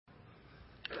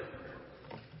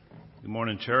Good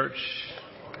morning, church.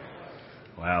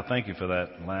 Wow, thank you for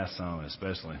that last song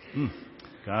especially.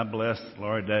 God bless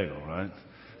Laurie Daigle, right?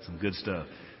 Some good stuff.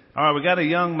 All right, we got a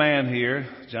young man here,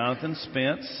 Jonathan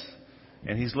Spence,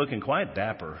 and he's looking quite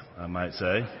dapper, I might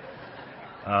say.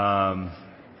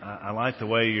 I like the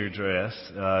way you're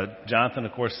dressed. Jonathan,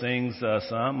 of course, sings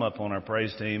some up on our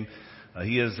praise team.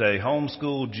 He is a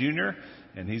homeschool junior,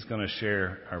 and he's going to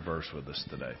share our verse with us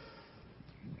today.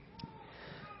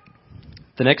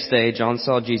 The next day, John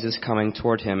saw Jesus coming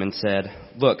toward him and said,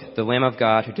 "Look, the Lamb of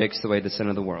God who takes away the sin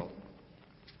of the world."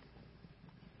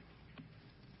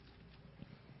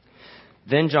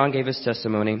 Then John gave his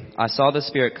testimony, "I saw the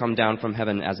Spirit come down from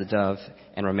heaven as a dove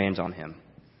and remained on him."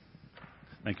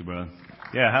 Thank you, brother.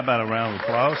 Yeah, how about a round of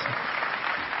applause?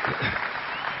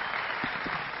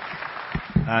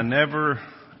 I never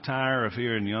tire of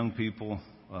hearing young people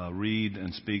read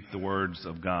and speak the words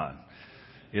of God.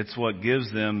 It's what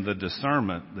gives them the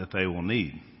discernment that they will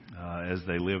need as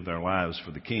they live their lives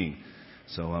for the King.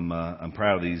 So I'm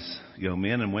proud of these young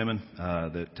men and women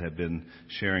that have been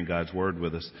sharing God's Word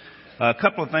with us. A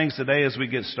couple of things today as we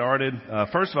get started.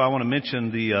 First of all, I want to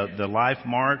mention the Life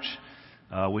March.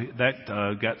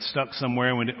 That got stuck somewhere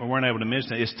and we weren't able to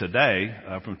mention it. It's today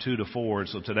from 2 to 4,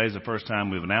 so today's the first time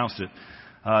we've announced it.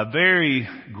 Very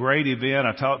great event.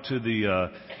 I talked to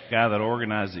the guy that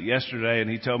organized it yesterday, and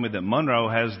he told me that Monroe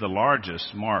has the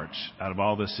largest march out of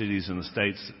all the cities in the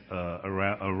states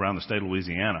around the state of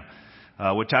Louisiana,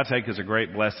 which I take as a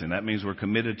great blessing. That means we're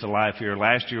committed to life here.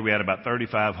 Last year we had about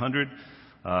 3,500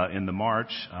 in the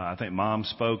march. I think Mom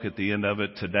spoke at the end of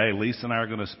it today. Lisa and I are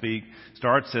going to speak.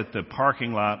 Starts at the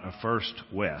parking lot of First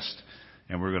West,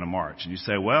 and we're going to march. And you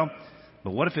say, well,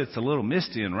 but what if it's a little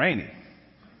misty and rainy?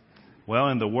 Well,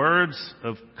 in the words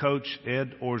of Coach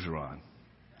Ed Orgeron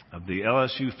of the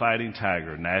LSU Fighting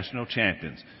Tiger national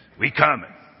champions, we coming.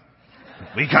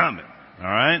 We coming.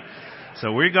 All right?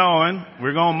 So we're going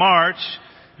to march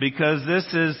because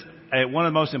this is one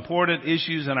of the most important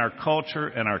issues in our culture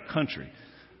and our country.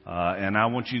 And I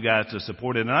want you guys to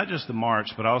support it, not just the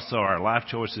march, but also our Life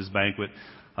Choices banquet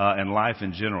and life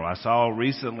in general. I saw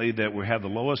recently that we have the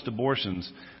lowest abortions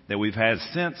that we've had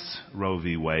since Roe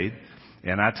v. Wade.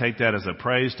 And I take that as a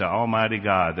praise to Almighty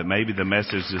God that maybe the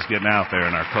message is getting out there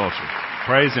in our culture.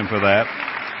 Praise Him for that.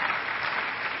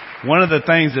 One of the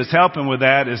things that's helping with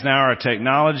that is now our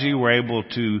technology. We're able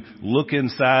to look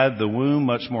inside the womb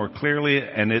much more clearly,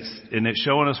 and it's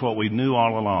showing us what we knew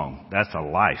all along. That's a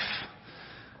life.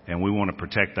 And we want to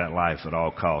protect that life at all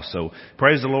costs. So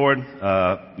praise the Lord.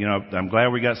 I'm glad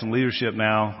we got some leadership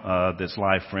now that's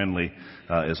life friendly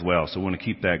as well. So we want to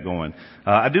keep that going.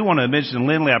 I do want to mention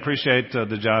Lindley. I appreciate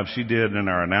the job she did in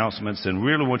our announcements, and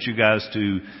really want you guys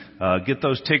to get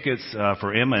those tickets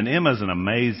for Emma. And Emma's an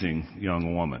amazing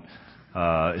young woman.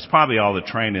 It's probably all the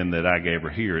training that I gave her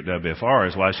here at WFR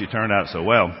is why she turned out so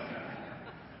well.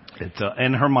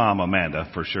 And her mom, Amanda,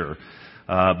 for sure.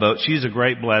 But she's a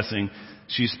great blessing.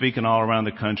 She's speaking all around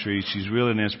the country. She's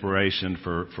really an inspiration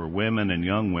for women and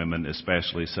young women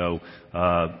especially. So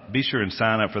be sure and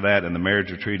sign up for that and the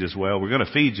marriage retreat as well. We're going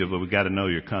to feed you, but we got to know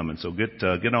you're coming. So get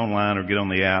online or get on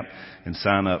the app and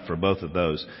sign up for both of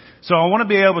those. So I want to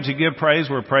be able to give praise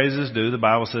where praise is due. The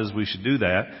Bible says we should do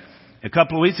that. A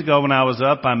couple of weeks ago when I was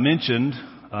up, I mentioned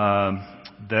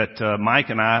that Mike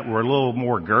and I were a little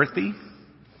more girthy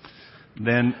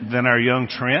than our young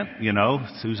Trent,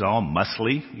 who's all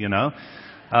muscly,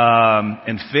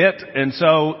 and fit. And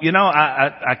so,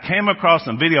 I came across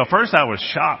some video. First I was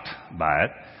shocked by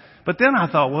it, but then I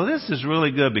thought, well, this is really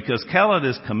good because Kellett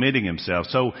is committing himself.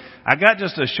 So I got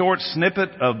just a short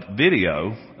snippet of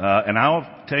video, and I'll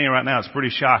tell you right now, it's pretty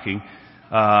shocking.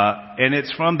 And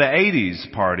it's from the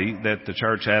 80s party that the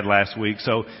church had last week.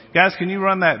 So guys, can you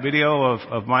run that video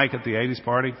of Mike at the 80s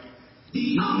party?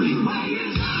 Hi,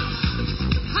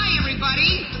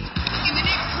 everybody. In the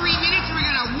next 3 minutes, we're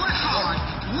going to work hard,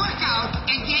 work out,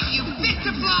 and get you fit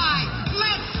to fly.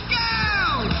 Let's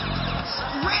go!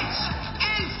 Stretch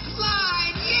and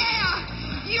slide. Yeah!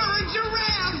 You're a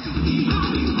giraffe.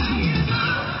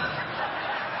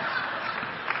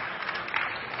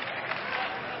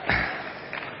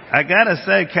 I got to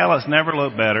say, Kellett's never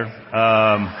looked better.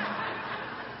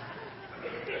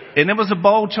 And it was a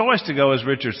bold choice to go as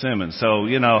Richard Simmons. So,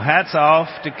 hats off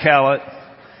to Kellett.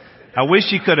 I wish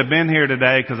he could have been here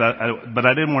today but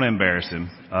I didn't want to embarrass him.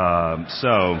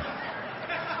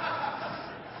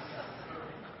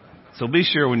 So be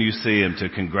sure when you see him to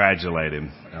congratulate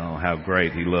him on how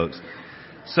great he looks.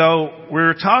 So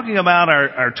we're talking about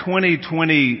our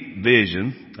 2020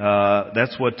 vision.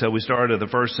 That's what we started the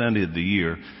first Sunday of the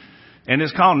year. And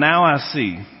it's called Now I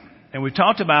See. And we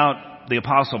talked about about the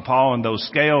Apostle Paul and those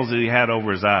scales that he had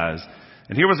over his eyes.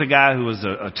 And here was a guy who was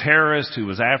a terrorist who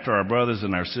was after our brothers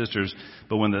and our sisters.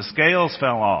 But when the scales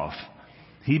fell off,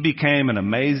 he became an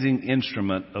amazing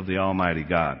instrument of the Almighty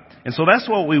God. And so that's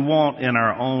what we want in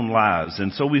our own lives.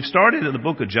 And so we've started in the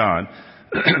book of John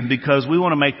because we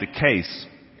want to make the case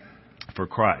for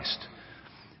Christ.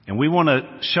 And we want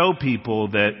to show people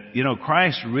that,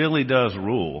 Christ really does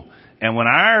rule. And when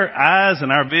our eyes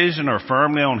and our vision are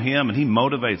firmly on Him and He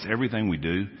motivates everything we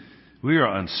do, we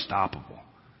are unstoppable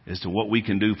as to what we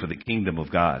can do for the kingdom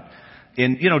of God.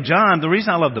 And, John, the reason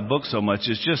I love the book so much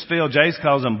is just Phil Jace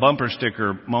calls them bumper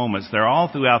sticker moments. They're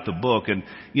all throughout the book. And,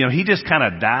 he just kind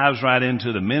of dives right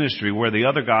into the ministry where the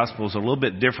other gospels are a little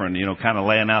bit different, kind of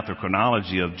laying out the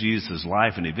chronology of Jesus'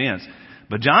 life and events.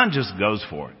 But John just goes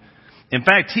for it. In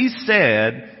fact, he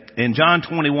said in John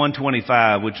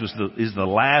 21:25, which is the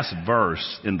last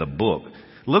verse in the book,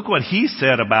 look what he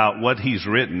said about what he's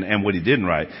written and what he didn't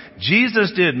write.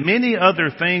 Jesus did many other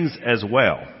things as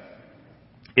well.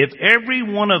 If every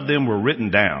one of them were written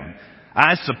down,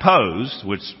 I suppose,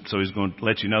 so he's going to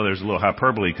let you know there's a little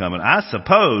hyperbole coming, I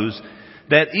suppose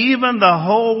that even the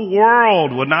whole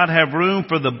world would not have room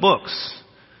for the books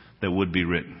that would be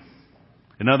written.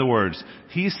 In other words,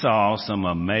 he saw some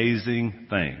amazing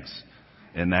things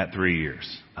in that 3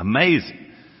 years.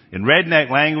 Amazing. In redneck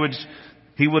language,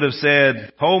 he would have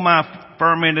said, hold my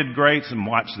fermented grapes and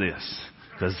watch this.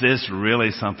 Because this really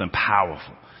is something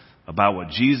powerful about what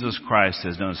Jesus Christ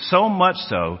has done. So much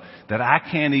so that I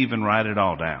can't even write it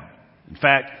all down. In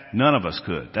fact, none of us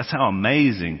could. That's how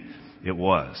amazing it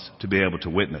was to be able to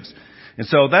witness. And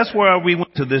so that's where we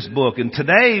went to this book. And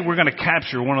today we're going to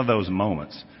capture one of those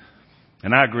moments.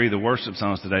 And I agree, the worship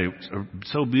songs today are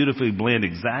so beautifully blend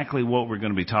exactly what we're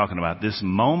going to be talking about. This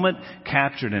moment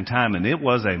captured in time. And it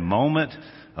was a moment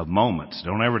of moments.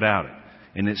 Don't ever doubt it.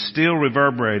 And it's still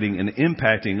reverberating and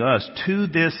impacting us to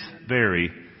this very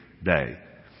day.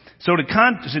 So to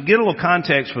get a little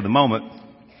context for the moment,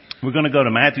 we're going to go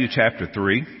to Matthew chapter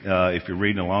 3, if you're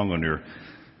reading along on your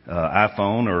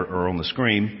iPhone or on the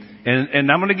screen.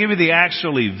 And I'm going to give you the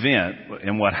actual event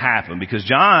and what happened, because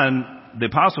the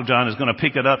Apostle John is going to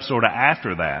pick it up sort of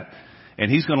after that.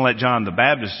 And he's going to let John the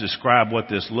Baptist describe what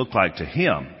this looked like to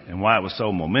him and why it was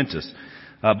so momentous.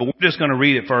 But we're just going to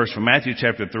read it first from Matthew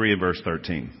chapter 3 and verse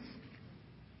 13.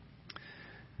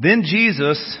 Then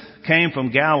Jesus came from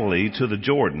Galilee to the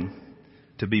Jordan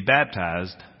to be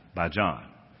baptized by John.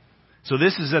 So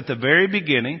this is at the very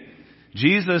beginning.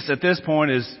 Jesus at this point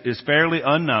is fairly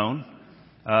unknown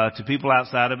to people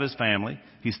outside of his family.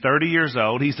 He's 30 years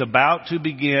old. He's about to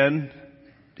begin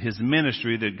his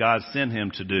ministry that God sent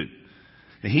him to do.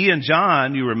 He and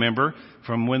John, you remember,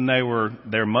 from when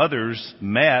their mothers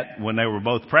met when they were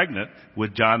both pregnant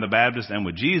with John the Baptist and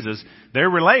with Jesus, they're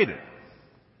related.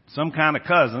 Some kind of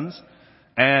cousins.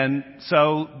 And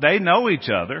so they know each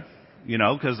other,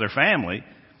 because they're family.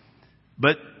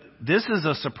 But this is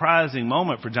a surprising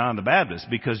moment for John the Baptist,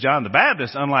 because John the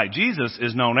Baptist, unlike Jesus,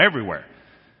 is known everywhere.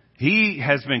 He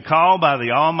has been called by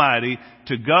the Almighty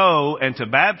to go and to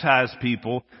baptize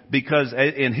people because,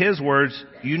 in his words,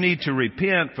 you need to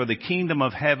repent for the kingdom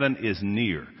of heaven is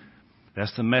near.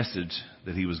 That's the message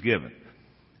that he was given.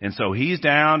 And so he's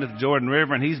down at the Jordan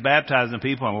River and he's baptizing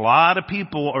people, and a lot of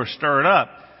people are stirred up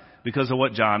because of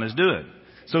what John is doing.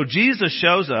 So Jesus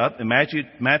shows up in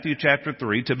Matthew chapter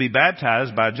 3 to be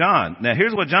baptized by John. Now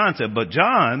here's what John said. But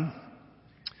John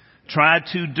tried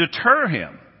to deter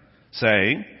him,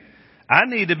 saying, I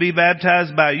need to be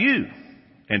baptized by you,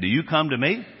 and do you come to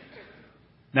me?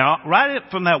 Now, right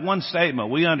from that one statement,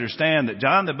 we understand that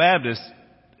John the Baptist,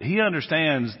 he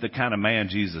understands the kind of man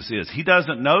Jesus is. He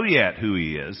doesn't know yet who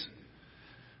he is,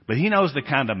 but he knows the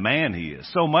kind of man he is.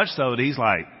 So much so that he's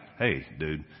like, hey,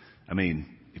 dude,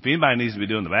 if anybody needs to be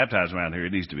doing the baptizing around here,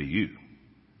 it needs to be you.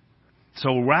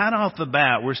 So right off the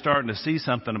bat, we're starting to see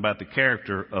something about the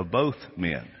character of both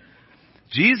men.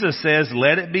 Jesus says,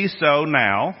 let it be so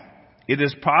now. It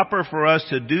is proper for us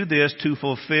to do this to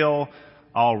fulfill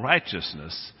all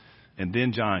righteousness. And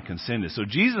then John consented. So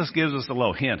Jesus gives us a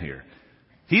little hint here.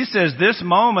 He says this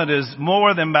moment is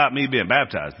more than about me being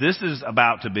baptized. This is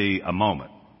about to be a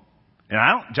moment. And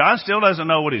John still doesn't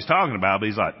know what he's talking about, but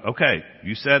he's like, okay,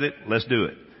 you said it, let's do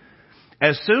it.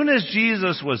 As soon as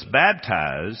Jesus was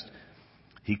baptized,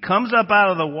 he comes up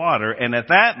out of the water, and at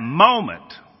that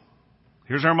moment,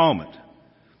 here's our moment,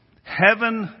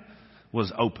 heaven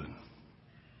was open.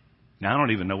 Now, I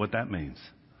don't even know what that means.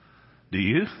 Do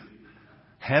you?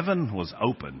 Heaven was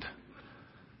opened.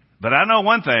 But I know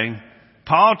one thing.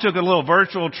 Paul took a little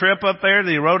virtual trip up there that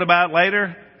he wrote about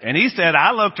later, and he said,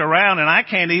 I looked around and I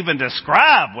can't even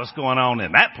describe what's going on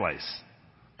in that place.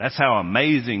 That's how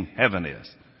amazing heaven is.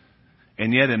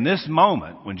 And yet in this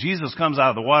moment, when Jesus comes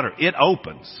out of the water, it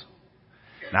opens.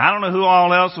 Now, I don't know who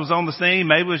all else was on the scene.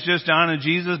 Maybe it was just John and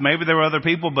Jesus. Maybe there were other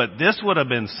people, but this would have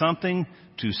been something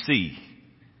to see.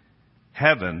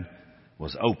 Heaven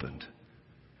was opened.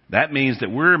 That means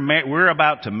that we're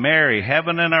about to marry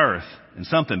heaven and earth, and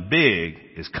something big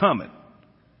is coming.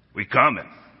 We're coming.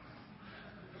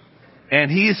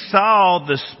 And he saw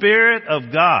the Spirit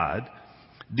of God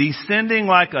descending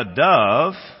like a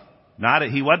dove.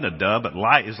 He wasn't a dove, but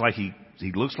light. It's like he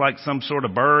looks like some sort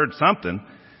of bird, something.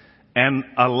 And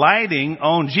alighting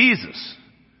on Jesus.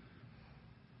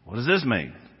 What does this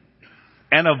mean?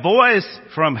 And a voice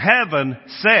from heaven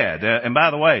said, and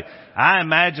by the way, I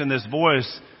imagine this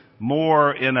voice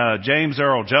more in a James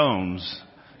Earl Jones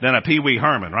than a Pee Wee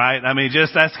Herman, right? I mean,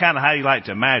 that's kind of how you like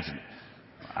to imagine it.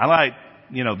 I like,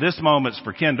 this moment's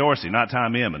for Ken Dorsey, not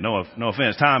Tommy Emma. No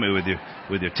offense, Tommy,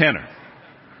 with your tenor.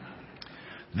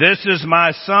 This is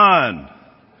my son,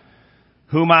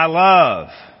 whom I love.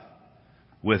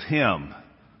 With him,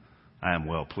 I am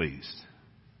well pleased.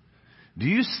 Do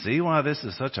you see why this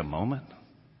is such a moment?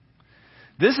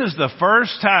 This is the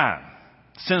first time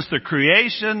since the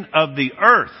creation of the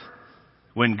earth,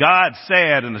 when God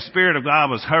said and the Spirit of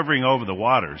God was hovering over the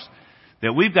waters,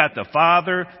 that we've got the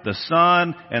Father, the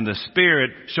Son, and the Spirit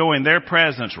showing their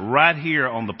presence right here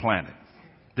on the planet.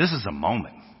 This is a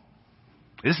moment.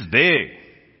 This is big.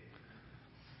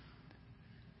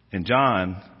 And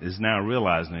John is now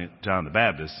realizing it, John the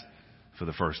Baptist, for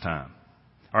the first time.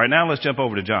 All right, now let's jump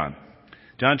over to John.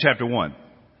 John chapter 1.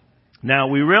 Now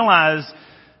we realize,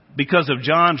 because of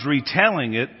John's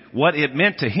retelling it, what it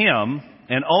meant to him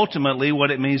and ultimately what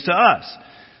it means to us.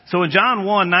 So in John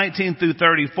 1:19 through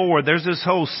 34, there's this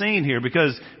whole scene here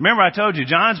because remember I told you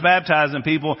John's baptizing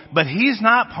people, but he's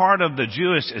not part of the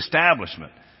Jewish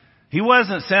establishment. He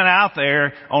wasn't sent out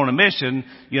there on a mission,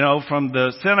 from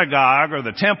the synagogue or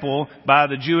the temple by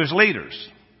the Jewish leaders.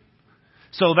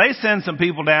 So they send some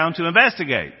people down to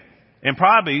investigate. And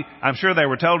probably, I'm sure they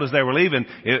were told as they were leaving,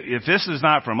 if this is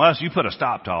not from us, you put a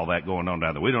stop to all that going on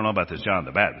down there. We don't know about this John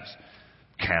the Baptist.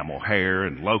 Camel hair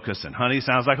and locusts and honey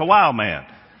sounds like a wild man.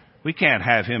 We can't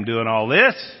have him doing all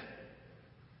this.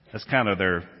 That's kind of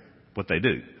what they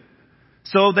do.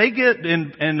 So they get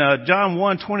in John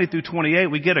 1:20 through 28,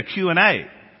 we get a Q&A.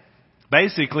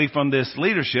 Basically from this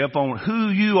leadership on who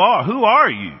you are. Who are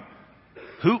you?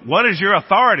 What is your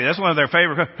authority? That's one of their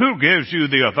favorite. Who gives you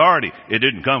the authority? It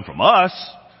didn't come from us,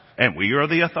 and we are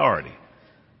the authority.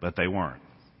 But they weren't.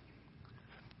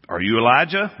 Are you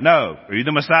Elijah? No. Are you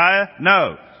the Messiah?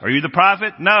 No. Are you the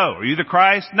prophet? No. Are you the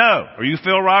Christ? No. Are you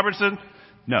Phil Robertson?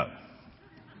 No.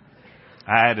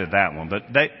 I added that one, but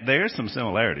there's some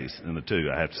similarities in the two,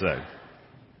 I have to say.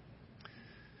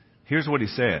 Here's what he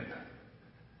said.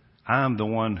 I'm the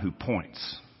one who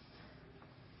points.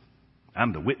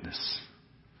 I'm the witness.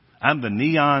 I'm the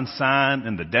neon sign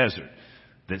in the desert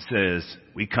that says,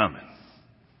 we coming.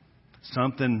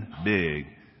 Something big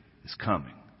is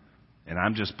coming. And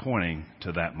I'm just pointing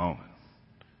to that moment.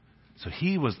 So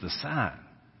he was the sign.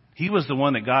 He was the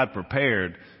one that God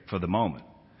prepared for the moment.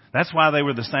 That's why they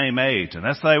were the same age. And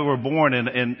that's why they were born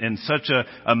in such a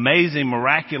amazing,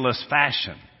 miraculous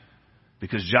fashion.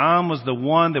 Because John was the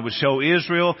one that would show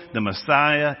Israel the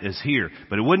Messiah is here.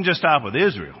 But it wouldn't just stop with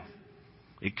Israel.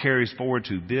 It carries forward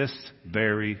to this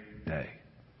very day.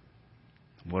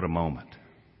 What a moment.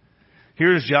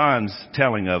 Here's John's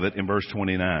telling of it in verse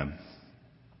 29.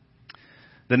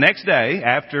 The next day,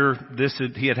 after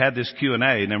he had this Q&A,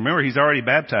 now remember he's already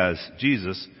baptized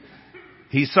Jesus.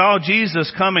 He saw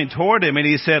Jesus coming toward him and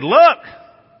he said, look!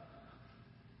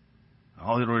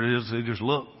 All it is, they just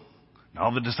look. And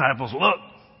all the disciples look.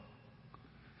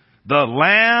 The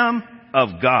Lamb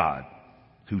of God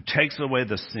who takes away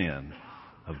the sin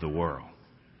of the world.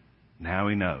 Now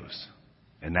he knows.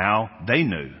 And now they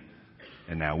knew.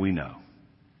 And now we know.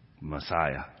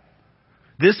 Messiah.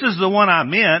 This is the one I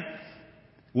meant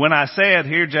when I said,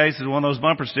 here, Jason, one of those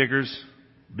bumper stickers.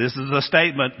 This is a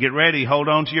statement. Get ready. Hold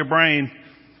on to your brain.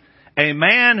 A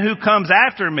man who comes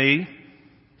after me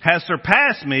has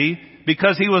surpassed me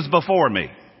because he was before me.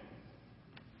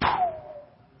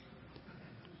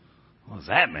 What does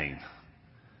that mean?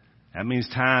 That means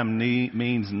time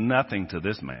means nothing to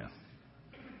this man.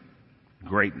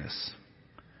 Greatness.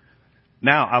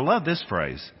 Now, I love this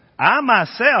phrase. I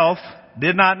myself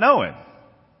did not know him.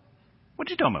 What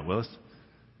you talking about, Willis?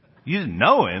 You didn't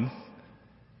know him?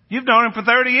 You've known him for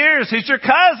 30 years. He's your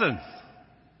cousin.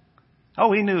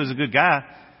 Oh, he knew he was a good guy.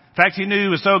 In fact, he knew he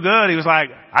was so good, he was like,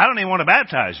 I don't even want to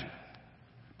baptize you.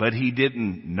 But he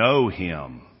didn't know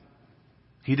him.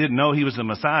 He didn't know he was the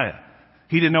Messiah.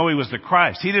 He didn't know he was the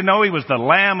Christ. He didn't know he was the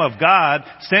Lamb of God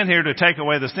sent here to take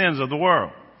away the sins of the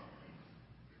world.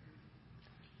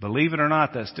 Believe it or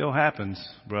not, that still happens,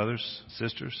 brothers,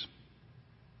 sisters.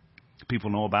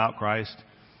 People know about Christ.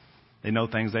 They know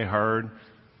things they heard.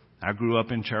 I grew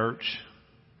up in church.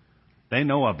 They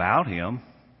know about Him.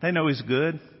 They know He's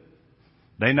good.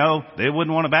 They know they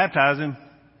wouldn't want to baptize Him,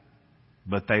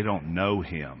 but they don't know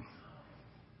Him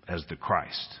as the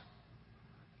Christ,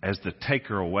 as the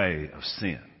taker away of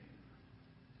sin.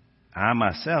 I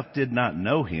myself did not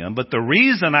know Him, but the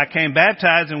reason I came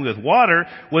baptizing with water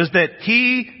was that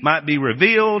He might be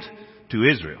revealed to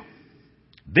Israel.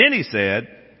 Then He said,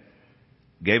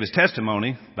 gave His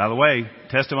testimony. By the way,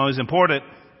 testimony is important.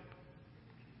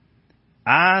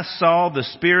 I saw the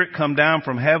Spirit come down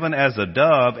from heaven as a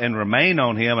dove and remain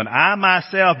on Him, and I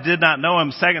myself did not know Him.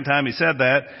 Second time He said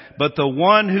that. But the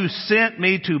one who sent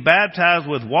me to baptize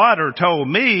with water told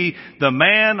me, the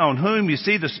man on whom you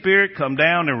see the Spirit come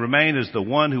down and remain is the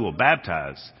one who will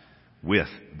baptize with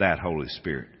that Holy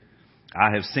Spirit.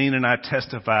 I have seen and I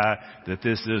testify that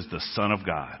this is the Son of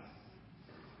God.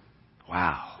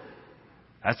 Wow.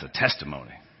 That's a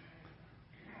testimony.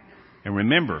 And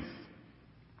remember,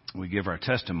 we give our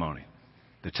testimony.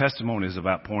 The testimony is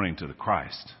about pointing to the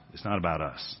Christ. It's not about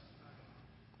us.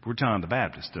 We're John the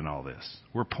Baptist in all this.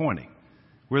 We're pointing.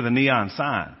 We're the neon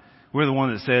sign. We're the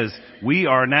one that says we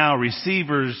are now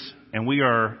receivers and we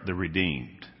are the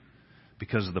redeemed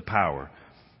because of the power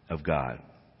of God.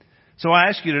 So I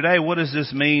ask you today, what does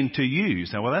this mean to you? You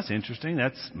say, well, that's interesting.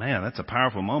 That's a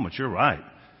powerful moment. You're right.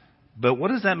 But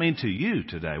what does that mean to you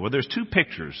today? Well, there's two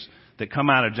pictures that come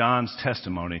out of John's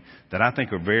testimony that I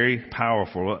think are very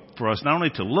powerful for us not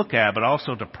only to look at, but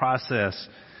also to process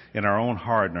in our own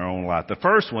heart and our own life. The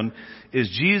first one is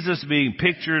Jesus being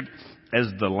pictured as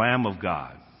the Lamb of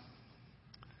God.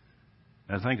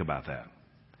 Now think about that.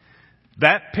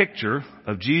 That picture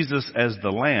of Jesus as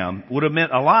the Lamb would have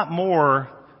meant a lot more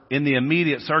in the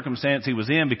immediate circumstance He was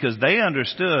in, because they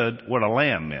understood what a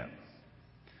lamb meant.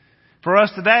 For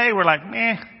us today, we're like,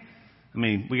 meh. I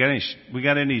mean, we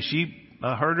got any sheep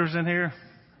herders in here?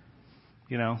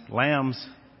 You know, lambs,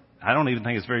 I don't even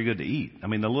think it's very good to eat. I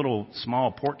mean, the little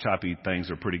small pork choppy things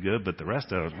are pretty good, but the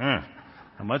rest of it, not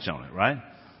much on it, right?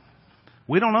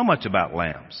 We don't know much about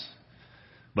lambs.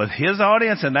 But His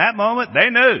audience in that moment, they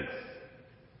knew.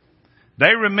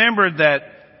 They remembered that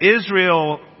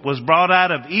Israel was brought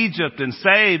out of Egypt and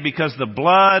saved because the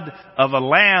blood of a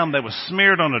lamb that was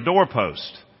smeared on a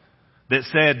doorpost that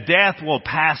said, death will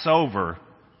pass over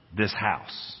this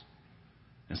house.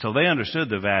 And so they understood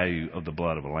the value of the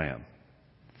blood of a lamb.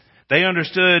 They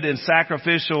understood in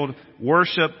sacrificial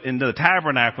worship in the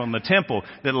tabernacle and the temple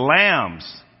that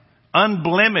lambs,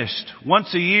 unblemished,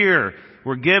 once a year,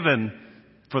 were given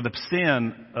for the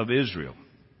sin of Israel.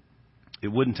 It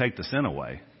wouldn't take the sin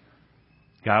away.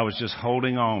 God was just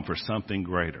holding on for something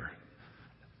greater.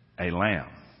 A lamb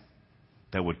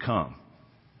that would come.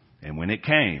 And when it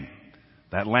came,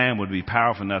 that lamb would be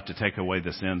powerful enough to take away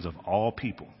the sins of all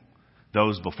people.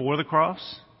 Those before the cross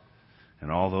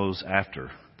and all those after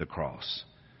the cross.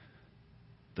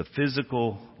 The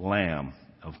physical Lamb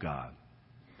of God.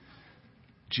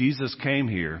 Jesus came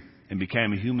here and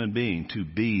became a human being to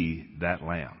be that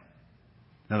lamb.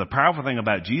 Now the powerful thing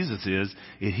about Jesus is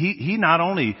he not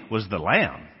only was the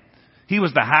lamb, He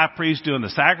was the high priest doing the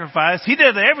sacrifice. He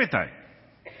did everything.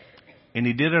 And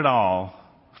He did it all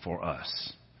for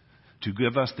us, to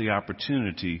give us the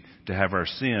opportunity to have our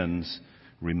sins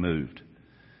removed.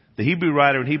 The Hebrew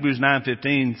writer in Hebrews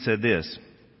 9:15 said this,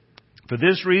 for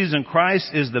this reason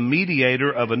Christ is the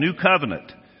mediator of a new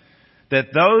covenant,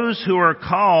 that those who are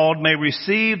called may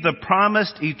receive the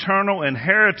promised eternal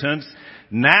inheritance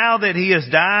now that He has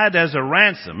died as a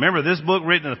ransom. Remember, this book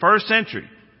written in the first century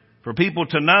for people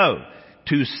to know,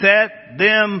 to set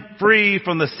them free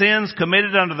from the sins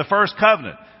committed under the first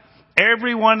covenant.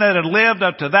 Everyone that had lived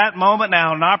up to that moment now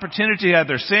had an opportunity to have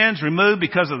their sins removed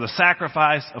because of the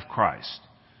sacrifice of Christ,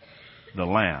 the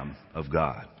Lamb of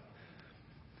God.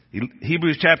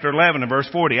 Hebrews chapter 11 and verse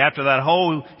 40, after that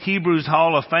whole Hebrews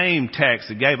Hall of Fame text,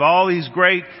 it gave all these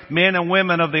great men and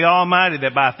women of the Almighty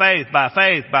that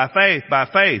by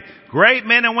faith, great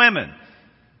men and women,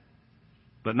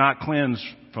 but not cleansed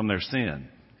from their sin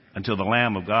until the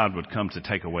Lamb of God would come to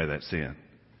take away that sin.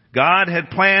 God had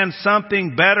planned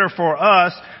something better for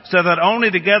us so that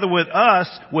only together with us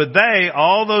would they,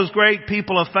 all those great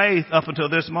people of faith up until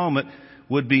this moment,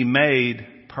 would be made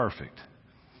perfect.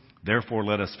 Therefore,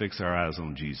 let us fix our eyes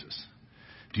on Jesus.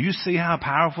 Do you see how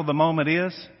powerful the moment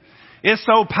is? It's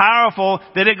so powerful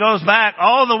that it goes back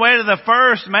all the way to the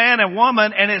first man and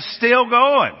woman, and it's still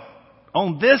going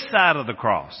on this side of the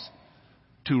cross.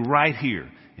 to right here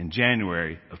in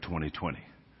January of 2020.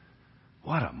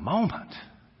 What a moment.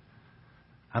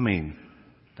 I mean,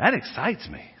 that excites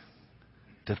me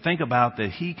to think about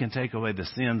that he can take away the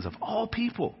sins of all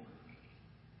people.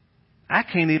 I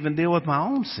can't even deal with my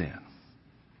own sin,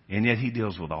 and yet he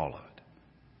deals with all of it.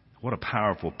 What a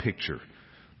powerful picture,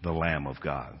 the Lamb of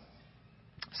God.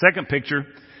 Second picture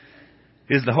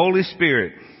is the Holy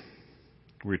Spirit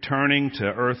returning to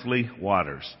earthly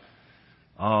waters.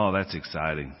 Oh, that's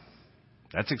exciting.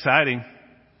 That's exciting.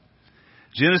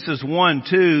 Genesis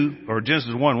 1:2, or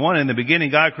Genesis 1:1, in the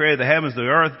beginning God created the heavens and the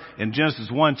earth. In Genesis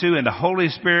 1:2, and the Holy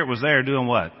Spirit was there doing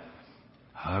what?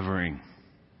 Hovering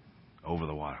over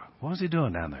the water. What was he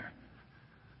doing down there?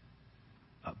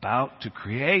 About to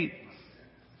create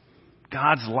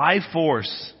God's life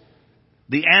force,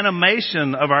 the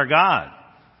animation of our God,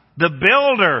 the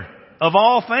builder of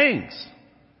all things.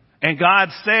 And God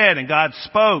said, and God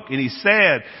spoke, and he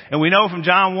said, and we know from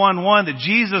John 1:1 that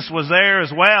Jesus was there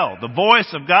as well, the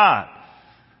voice of God.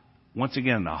 Once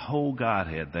again, the whole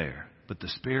Godhead there, but the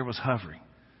Spirit was hovering,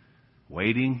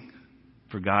 waiting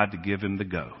for God to give him the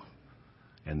go.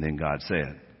 And then God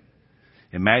said.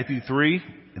 In Matthew 3,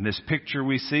 in this picture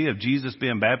we see of Jesus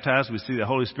being baptized, we see the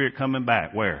Holy Spirit coming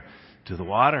back. Where? To the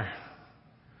water.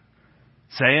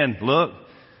 Saying, look,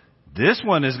 this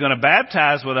one is going to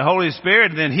baptize with the Holy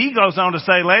Spirit. And then he goes on to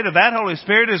say later, that Holy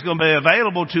Spirit is going to be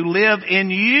available to live in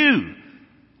you.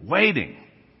 Waiting.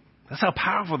 That's how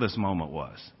powerful this moment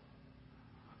was.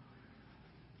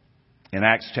 In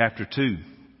Acts chapter 2,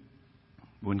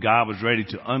 when God was ready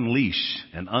to unleash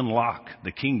and unlock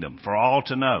the kingdom for all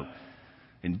to know.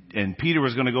 And Peter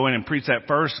was going to go in and preach that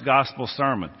first gospel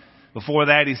sermon. Before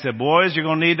that, he said, boys, you're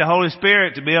going to need the Holy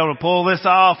Spirit to be able to pull this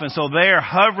off. And so they're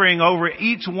hovering over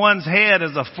each one's head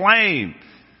as a flame.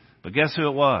 But guess who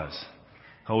it was?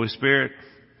 Holy Spirit.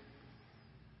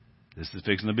 This is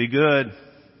fixing to be good.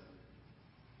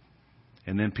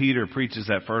 And then Peter preaches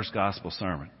that first gospel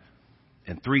sermon.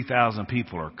 And 3,000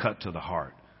 people are cut to the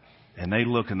heart. And they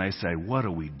look and they say, what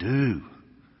do we do?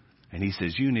 And he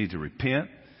says, you need to repent.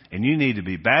 And you need to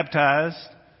be baptized,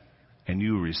 and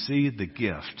you receive the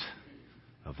gift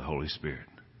of the Holy Spirit.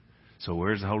 So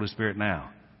where's the Holy Spirit now?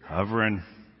 Hovering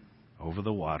over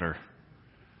the water,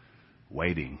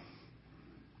 waiting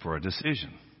for a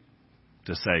decision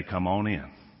to say, come on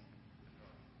in.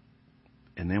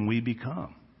 And then we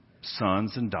become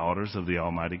sons and daughters of the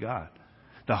Almighty God.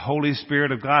 The Holy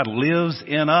Spirit of God lives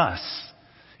in us.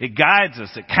 It guides us.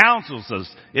 It counsels us.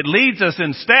 It leads us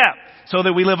in step so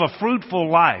that we live a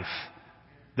fruitful life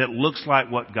that looks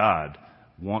like what God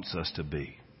wants us to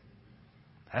be.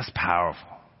 That's powerful.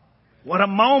 What a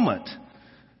moment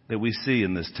that we see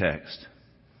in this text.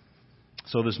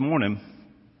 So this morning,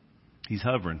 he's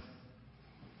hovering,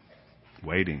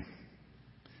 waiting.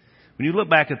 When you look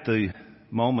back at the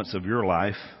moments of your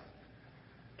life,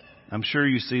 I'm sure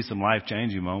you see some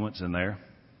life-changing moments in there.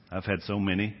 I've had so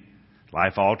many.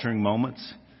 Life-altering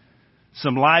moments.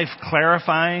 Some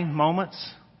life-clarifying moments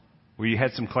where you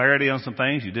had some clarity on some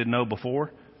things you didn't know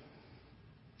before.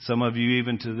 Some of you,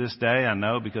 even to this day, I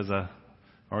know because I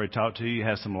already talked to you, you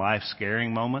have some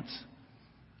life-scaring moments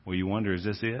where you wonder, is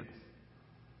this it?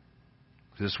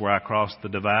 Is this where I crossed the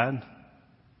divide?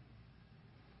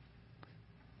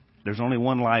 There's only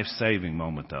one life-saving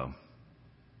moment, though.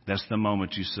 That's the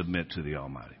moment you submit to the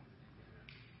Almighty.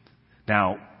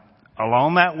 Now,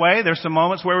 along that way, there's some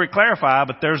moments where we clarify,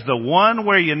 but there's the one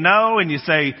where you know and you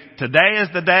say, today is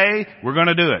the day, we're going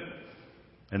to do it.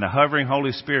 And the hovering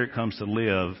Holy Spirit comes to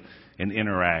live and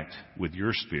interact with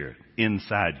your spirit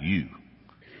inside you.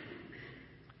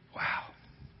 Wow.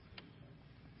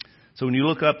 So when you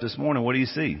look up this morning, what do you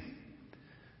see?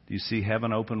 Do you see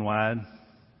heaven open wide?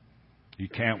 You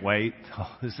can't wait.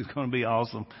 Oh, this is going to be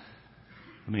awesome.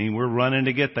 I mean, we're running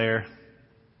to get there.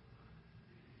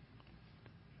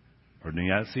 Or do you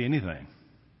not see anything?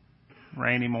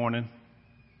 Rainy morning.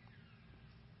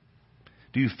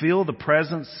 Do you feel the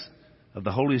presence of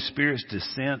the Holy Spirit's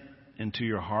descent into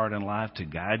your heart and life to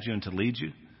guide you and to lead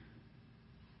you?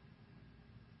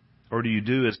 Or do you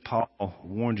do as Paul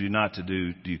warned you not to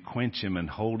do? Do you quench him and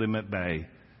hold him at bay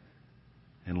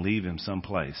and leave him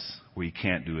someplace where he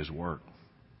can't do his work?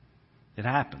 It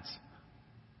happens.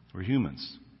 We're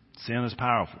humans. Sin is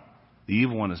powerful. The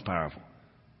evil one is powerful.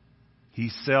 He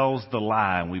sells the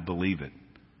lie, and we believe it,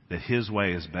 that his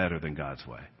way is better than God's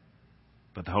way.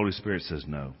 But the Holy Spirit says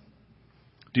no.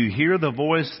 Do you hear the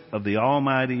voice of the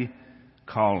Almighty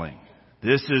calling?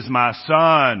 This is my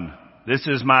son. This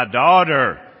is my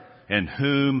daughter, in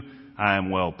whom I am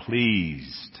well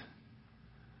pleased.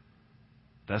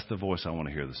 That's the voice I want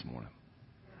to hear this morning.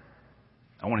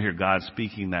 I want to hear God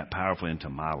speaking that powerfully into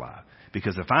my life.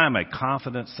 Because if I am a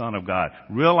confident son of God,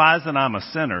 realizing I'm a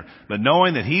sinner, but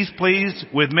knowing that He's pleased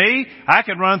with me, I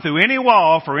can run through any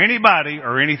wall for anybody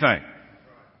or anything.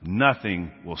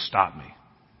 Nothing will stop me.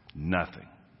 Nothing.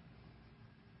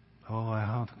 Oh,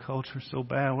 the culture's so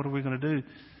bad. What are we going to do?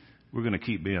 We're going to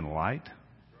keep being light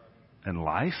and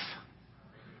life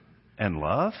and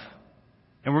love.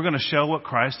 And we're going to show what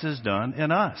Christ has done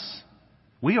in us.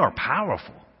 We are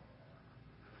powerful.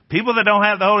 People that don't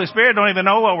have the Holy Spirit don't even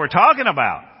know what we're talking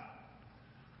about.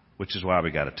 Which is why we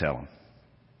got to tell them.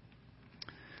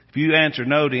 If you answer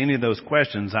no to any of those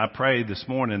questions, I pray this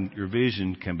morning your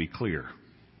vision can be clear.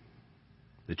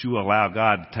 That you will allow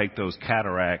God to take those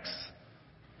cataracts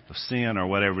of sin or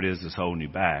whatever it is that's holding you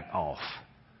back off.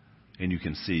 And you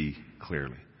can see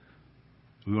clearly.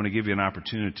 We want to give you an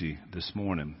opportunity this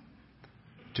morning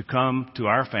to come to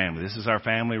our family. This is our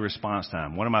family response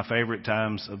time. One of my favorite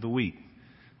times of the week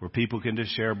where people can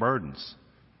just share burdens.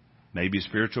 Maybe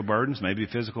spiritual burdens, maybe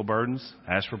physical burdens.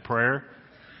 Ask for prayer.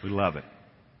 We love it.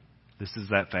 This is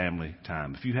that family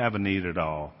time. If you have a need at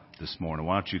all this morning,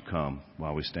 why don't you come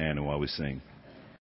while we stand and while we sing.